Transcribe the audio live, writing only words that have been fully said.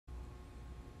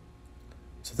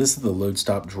So this is the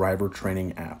Loadstop driver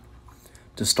training app.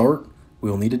 To start, we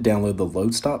will need to download the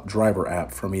Loadstop driver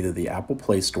app from either the Apple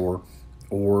Play Store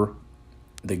or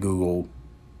the Google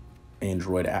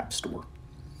Android App Store.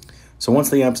 So once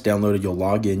the app's downloaded, you'll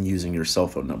log in using your cell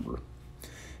phone number.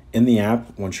 In the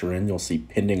app, once you're in, you'll see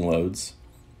pending loads,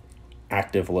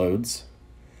 active loads,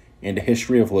 and a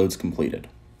history of loads completed,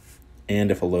 and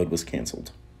if a load was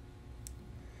canceled.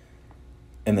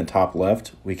 In the top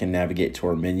left, we can navigate to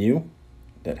our menu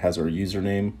that has our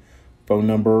username, phone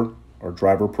number, our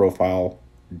driver profile,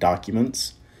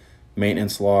 documents,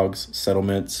 maintenance logs,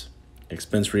 settlements,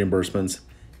 expense reimbursements,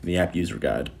 and the app user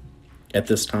guide. At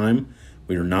this time,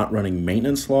 we are not running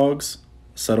maintenance logs,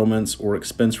 settlements, or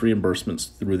expense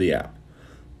reimbursements through the app,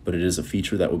 but it is a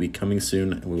feature that will be coming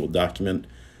soon, and we will document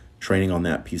training on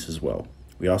that piece as well.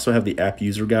 We also have the app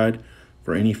user guide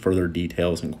for any further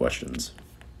details and questions.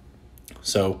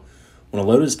 So when a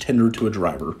load is tendered to a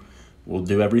driver, we'll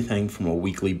do everything from a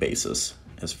weekly basis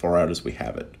as far out as we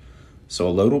have it. So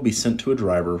a load will be sent to a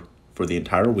driver for the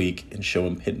entire week and show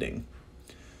him pending.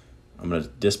 I'm going to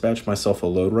dispatch myself a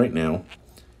load right now.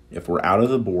 If we're out of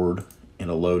the board and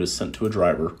a load is sent to a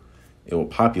driver, it will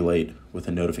populate with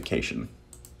a notification.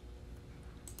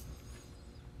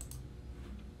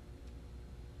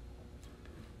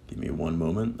 Give me one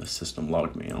moment. The system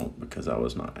logged me out because I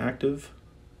was not active.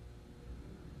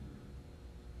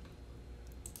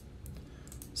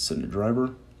 Send a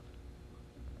driver.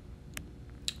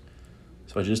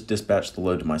 So I just dispatched the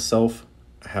load to myself.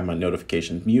 I have my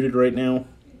notifications muted right now,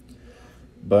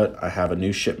 but I have a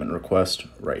new shipment request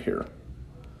right here.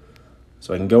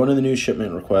 So I can go into the new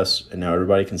shipment request, and now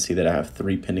everybody can see that I have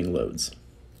 3 pending loads.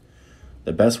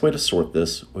 The best way to sort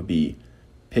this would be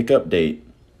pickup date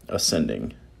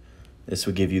ascending. This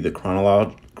would give you the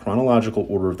chronological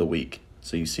order of the week.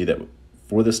 So you see that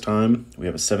for this time, we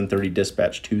have a 7:30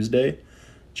 dispatch Tuesday,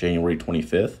 January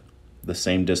 25th, the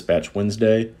same dispatch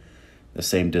Wednesday, the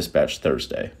same dispatch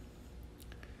Thursday.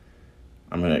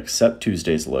 I'm going to accept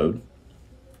Tuesday's load,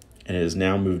 and it is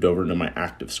now moved over to my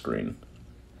active screen.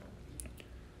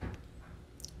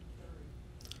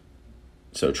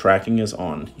 So tracking is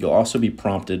on. You'll also be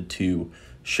prompted to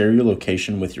share your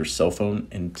location with your cell phone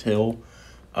until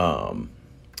you'll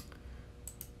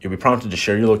be prompted to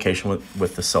share your location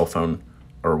with the cell phone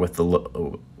or with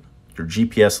the your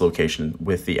GPS location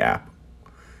with the app.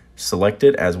 Select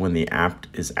it as when the app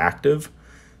is active.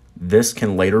 This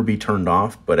can later be turned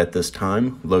off, but at this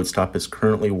time, Loadstop is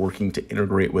currently working to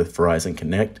integrate with Verizon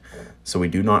Connect, so we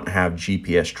do not have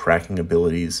GPS tracking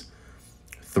abilities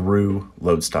through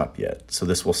Loadstop yet. So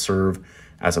this will serve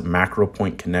as a macro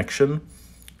point connection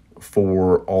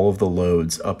for all of the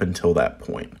loads up until that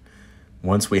point.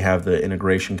 Once we have the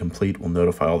integration complete, we'll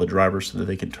notify all the drivers so that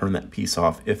they can turn that piece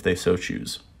off if they so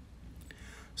choose.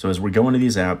 So as we go into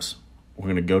these apps, we're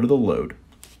going to go to the load.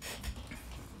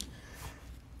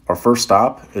 Our first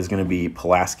stop is going to be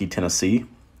Pulaski, Tennessee.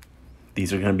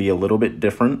 These are going to be a little bit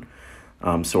different.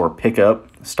 So our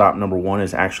pickup stop number 1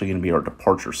 is actually going to be our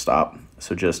departure stop.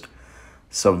 So just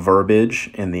some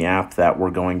verbiage in the app that we're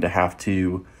going to have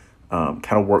to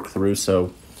kind of work through.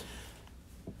 So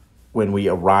when we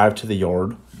arrive to the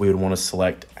yard, we would want to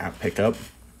select app pickup.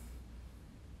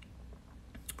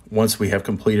 Once we have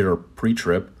completed our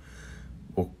pre-trip,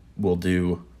 we'll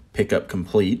do pickup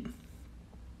complete.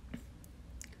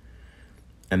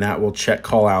 And that will check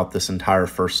call out this entire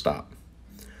first stop.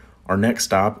 Our next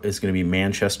stop is going to be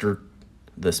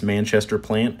this Manchester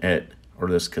plant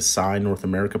this Kasai North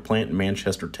America plant in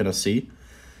Manchester, Tennessee.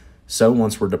 So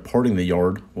once we're departing the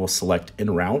yard, we'll select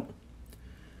en route.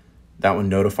 That will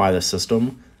notify the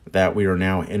system that we are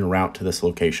now en route to this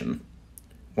location.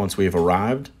 Once we have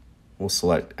arrived, we'll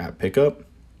select app pickup.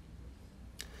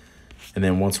 And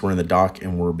then once we're in the dock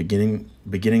and we're beginning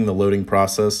the loading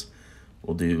process,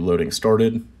 we'll do loading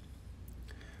started,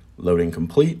 loading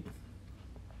complete,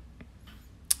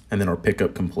 and then our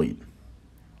pickup complete.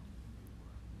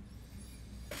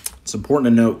 It's important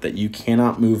to note that you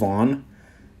cannot move on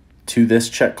to this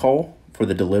check call for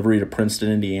the delivery to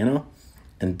Princeton, Indiana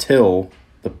until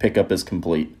the pickup is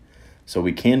complete. So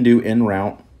we can do en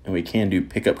route and we can do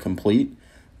pickup complete,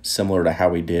 similar to how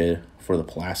we did for the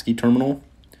Pulaski terminal.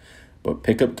 But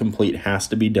pickup complete has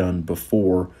to be done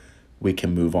before we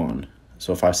can move on.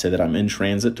 So if I say that I'm in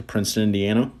transit to Princeton,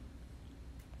 Indiana,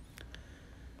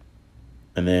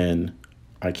 and then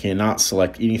I cannot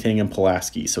select anything in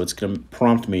Pulaski, so it's going to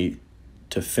prompt me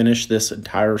to finish this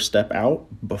entire step out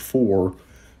before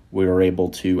we are able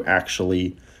to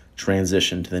actually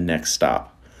transition to the next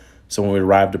stop. So when we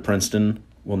arrive to Princeton,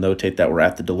 we'll notate that we're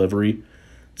at the delivery.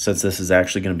 Since this is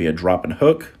actually going to be a drop and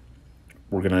hook,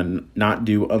 we're going to not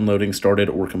do unloading started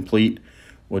or complete.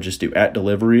 We'll just do at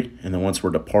delivery, and then once we're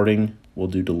departing, we'll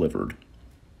do delivered.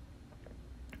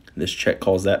 This check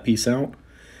calls that piece out,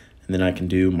 and then I can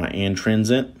do my in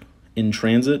transit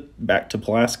back to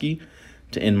Pulaski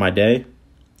to end my day.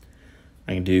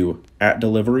 I can do at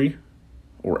delivery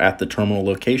or at the terminal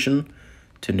location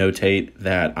to notate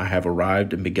that I have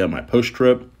arrived and begun my post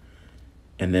trip,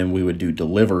 and then we would do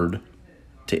delivered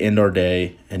to end our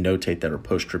day and notate that our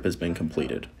post trip has been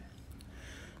completed.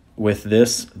 With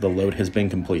this, the load has been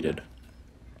completed,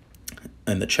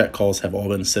 and the check calls have all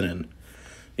been sent in.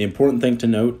 The important thing to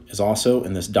note is also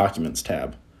in this Documents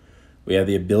tab, we have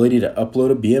the ability to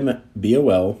upload a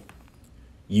BOL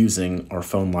using our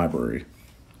phone library.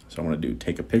 So I'm going to do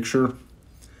take a picture,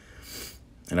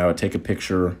 and I would take a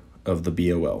picture of the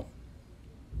BOL.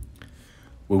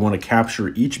 We want to capture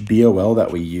each BOL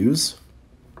that we use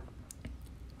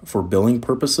for billing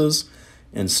purposes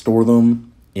and store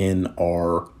them in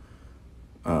our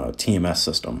TMS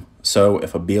system. So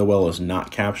if a BOL is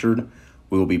not captured,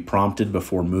 we will be prompted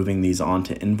before moving these on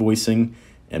to invoicing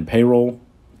and payroll.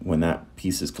 When that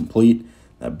piece is complete,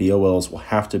 that BOLs will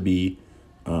have to be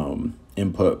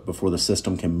input before the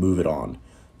system can move it on.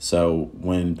 So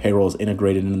when payroll is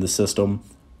integrated into the system,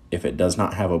 if it does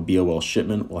not have a BOL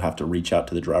shipment, we'll have to reach out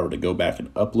to the driver to go back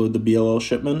and upload the BOL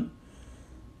shipment.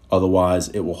 Otherwise,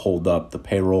 it will hold up the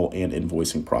payroll and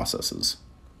invoicing processes.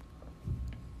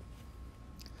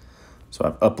 So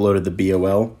I've uploaded the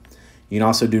BOL. You can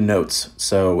also do notes.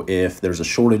 So if there's a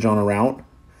shortage on a route,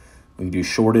 we can do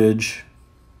shortage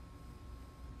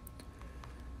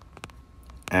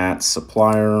at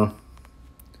supplier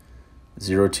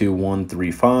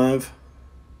 02135,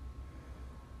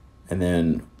 and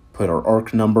then put our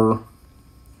ARC number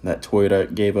that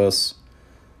Toyota gave us,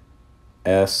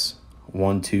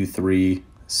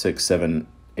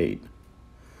 S123678.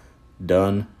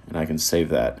 Done, and I can save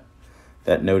that.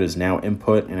 That note is now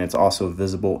input, and it's also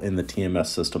visible in the TMS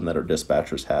system that our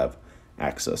dispatchers have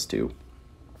access to.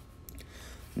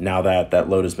 Now that that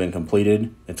load has been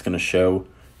completed, it's going to show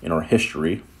in our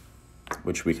history,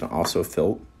 which we can also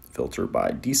filter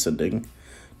by descending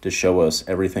to show us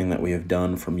everything that we have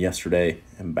done from yesterday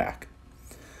and back.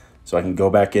 So I can go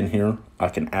back in here, I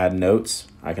can add notes,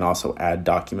 I can also add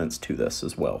documents to this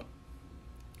as well.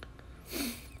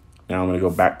 Now I'm going to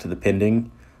go back to the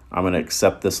pending. I'm going to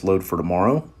accept this load for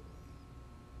tomorrow.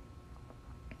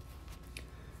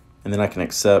 And then I can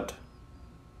accept,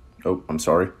 oh, I'm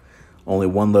sorry, only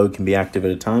one load can be active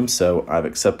at a time, so I've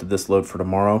accepted this load for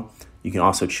tomorrow. You can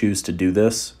also choose to do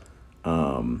this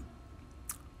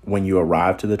when you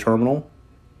arrive to the terminal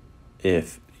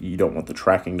if you don't want the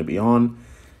tracking to be on,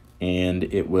 and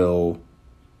it will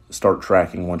start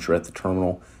tracking once you're at the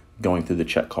terminal going through the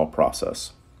check call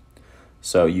process.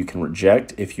 So you can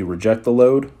reject. If you reject the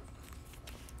load,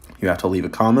 you have to leave a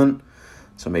comment.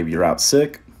 So maybe you're out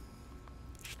sick.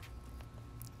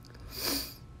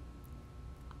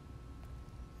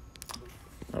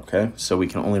 Okay, so we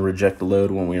can only reject the load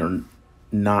when we are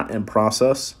not in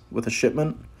process with a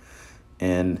shipment.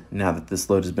 And now that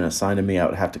this load has been assigned to me, I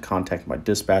would have to contact my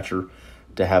dispatcher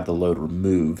to have the load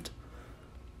removed.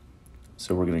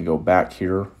 So we're going to go back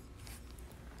here.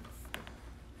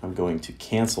 I'm going to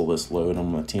cancel this load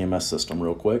on my TMS system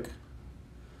real quick.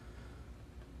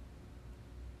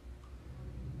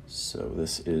 So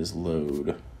this is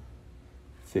load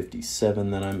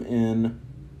 57 that I'm in.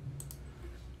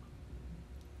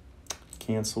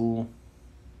 Cancel.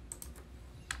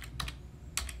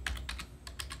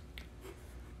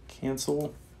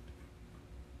 Cancel.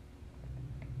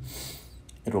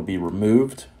 It'll be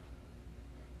removed.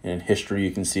 And in history,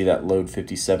 you can see that load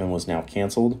 57 was now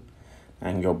canceled.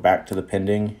 I can go back to the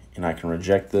pending, and I can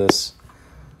reject this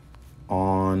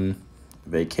on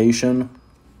vacation.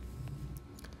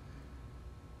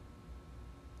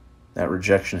 That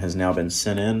rejection has now been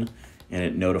sent in, and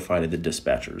it notified the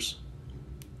dispatchers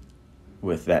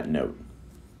with that note.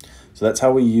 So that's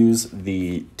how we use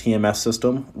the TMS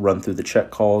system, run through the check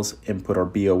calls, input our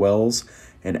BOLs,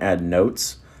 and add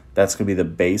notes. That's going to be the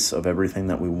base of everything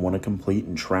that we want to complete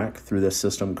and track through this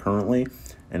system currently.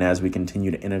 And as we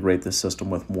continue to integrate this system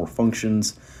with more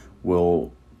functions,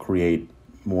 we'll create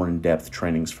more in-depth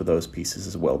trainings for those pieces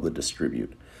as well to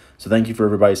distribute. So thank you for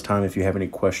everybody's time. If you have any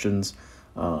questions,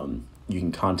 you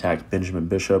can contact Benjamin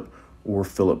Bishop or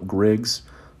Philip Griggs.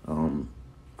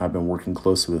 I've been working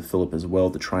closely with Philip as well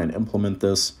to try and implement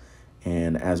this.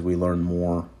 And as we learn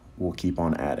more, we'll keep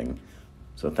on adding.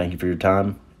 So thank you for your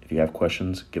time. If you have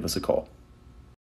questions, give us a call.